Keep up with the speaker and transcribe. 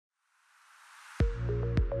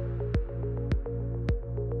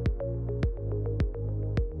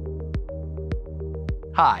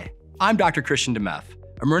Hi, I'm Dr. Christian DeMeff,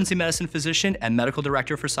 emergency medicine physician and medical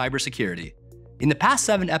director for cybersecurity. In the past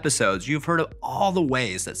 7 episodes, you've heard of all the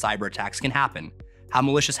ways that cyber attacks can happen, how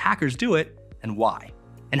malicious hackers do it, and why,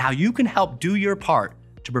 and how you can help do your part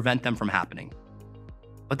to prevent them from happening.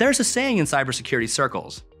 But there's a saying in cybersecurity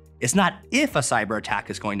circles. It's not if a cyber attack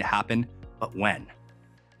is going to happen, but when.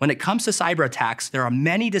 When it comes to cyber attacks, there are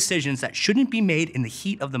many decisions that shouldn't be made in the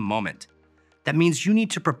heat of the moment. That means you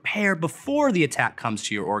need to prepare before the attack comes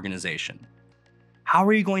to your organization. How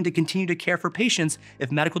are you going to continue to care for patients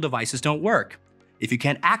if medical devices don't work? If you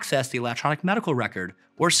can't access the electronic medical record,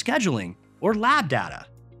 or scheduling, or lab data?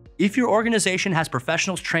 If your organization has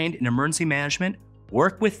professionals trained in emergency management,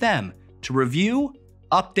 work with them to review,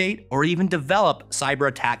 update, or even develop cyber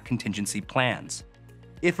attack contingency plans.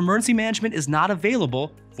 If emergency management is not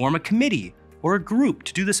available, form a committee or a group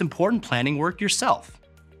to do this important planning work yourself.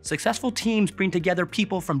 Successful teams bring together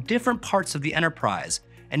people from different parts of the enterprise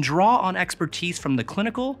and draw on expertise from the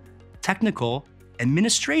clinical, technical,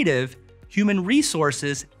 administrative, human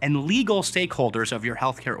resources, and legal stakeholders of your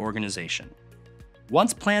healthcare organization.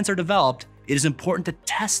 Once plans are developed, it is important to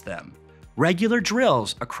test them. Regular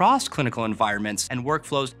drills across clinical environments and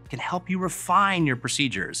workflows can help you refine your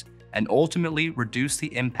procedures and ultimately reduce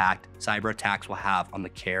the impact cyber attacks will have on the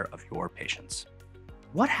care of your patients.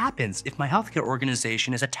 What happens if my healthcare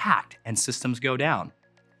organization is attacked and systems go down?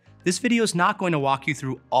 This video is not going to walk you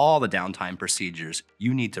through all the downtime procedures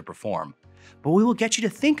you need to perform, but we will get you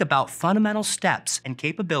to think about fundamental steps and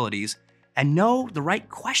capabilities and know the right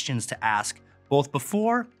questions to ask both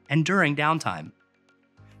before and during downtime.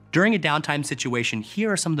 During a downtime situation,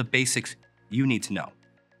 here are some of the basics you need to know.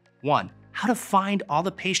 1. How to find all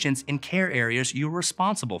the patients in care areas you're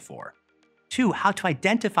responsible for. 2. How to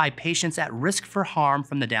identify patients at risk for harm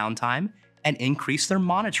from the downtime and increase their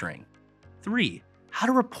monitoring. 3. How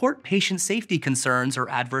to report patient safety concerns or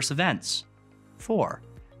adverse events. 4.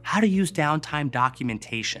 How to use downtime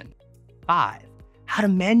documentation. 5. How to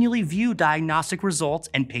manually view diagnostic results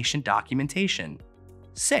and patient documentation.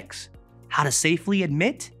 6. How to safely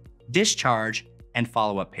admit, discharge, and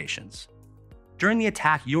follow up patients. During the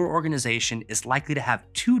attack, your organization is likely to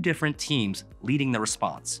have 2 different teams leading the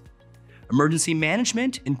response. Emergency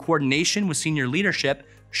management, in coordination with senior leadership,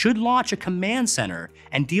 should launch a command center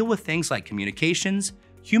and deal with things like communications,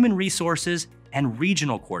 human resources, and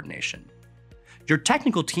regional coordination. Your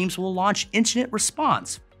technical teams will launch incident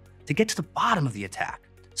response to get to the bottom of the attack,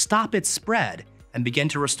 stop its spread, and begin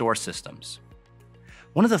to restore systems.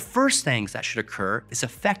 One of the first things that should occur is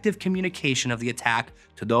effective communication of the attack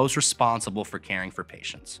to those responsible for caring for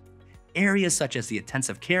patients. Areas such as the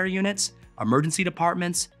intensive care units, emergency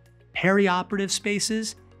departments, perioperative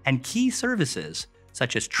spaces, and key services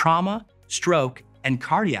such as trauma, stroke, and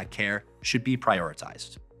cardiac care should be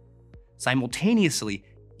prioritized. Simultaneously,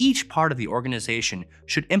 each part of the organization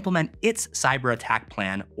should implement its cyber attack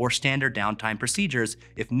plan or standard downtime procedures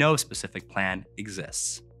if no specific plan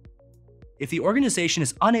exists. If the organization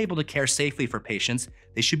is unable to care safely for patients,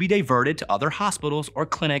 they should be diverted to other hospitals or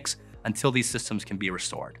clinics until these systems can be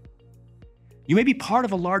restored. You may be part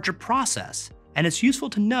of a larger process, and it's useful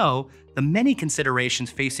to know the many considerations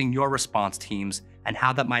facing your response teams and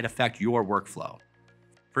how that might affect your workflow.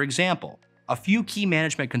 For example, a few key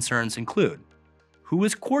management concerns include: who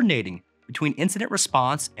is coordinating between incident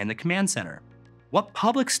response and the command center? What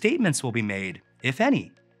public statements will be made, if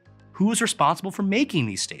any? Who is responsible for making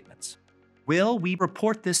these statements? Will we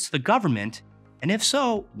report this to the government? And if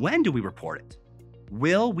so, when do we report it?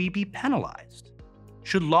 Will we be penalized?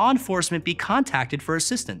 Should law enforcement be contacted for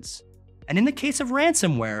assistance? And in the case of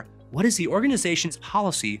ransomware, what is the organization's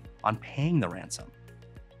policy on paying the ransom?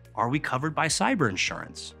 Are we covered by cyber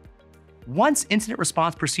insurance? Once incident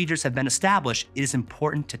response procedures have been established, it is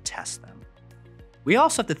important to test them. We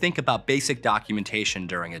also have to think about basic documentation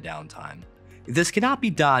during a downtime. If this cannot be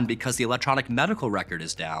done because the electronic medical record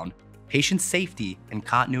is down, patient safety and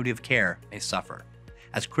continuity of care may suffer,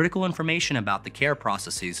 as critical information about the care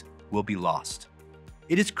processes will be lost.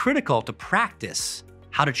 It is critical to practice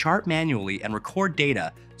how to chart manually and record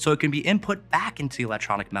data so it can be input back into the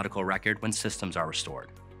electronic medical record when systems are restored.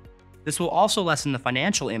 This will also lessen the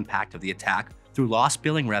financial impact of the attack through lost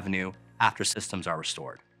billing revenue after systems are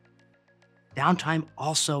restored. Downtime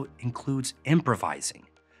also includes improvising.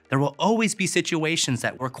 There will always be situations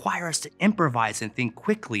that require us to improvise and think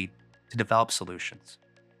quickly to develop solutions.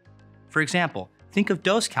 For example, think of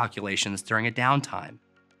dose calculations during a downtime.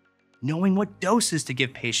 Knowing what doses to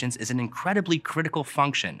give patients is an incredibly critical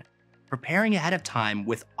function. Preparing ahead of time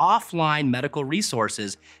with offline medical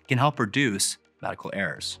resources can help reduce medical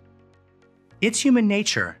errors. It's human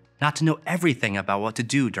nature not to know everything about what to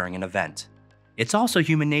do during an event. It's also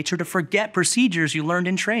human nature to forget procedures you learned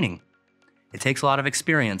in training. It takes a lot of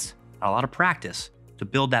experience and a lot of practice to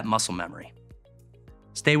build that muscle memory.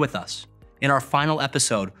 Stay with us. In our final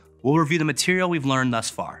episode, we'll review the material we've learned thus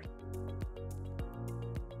far.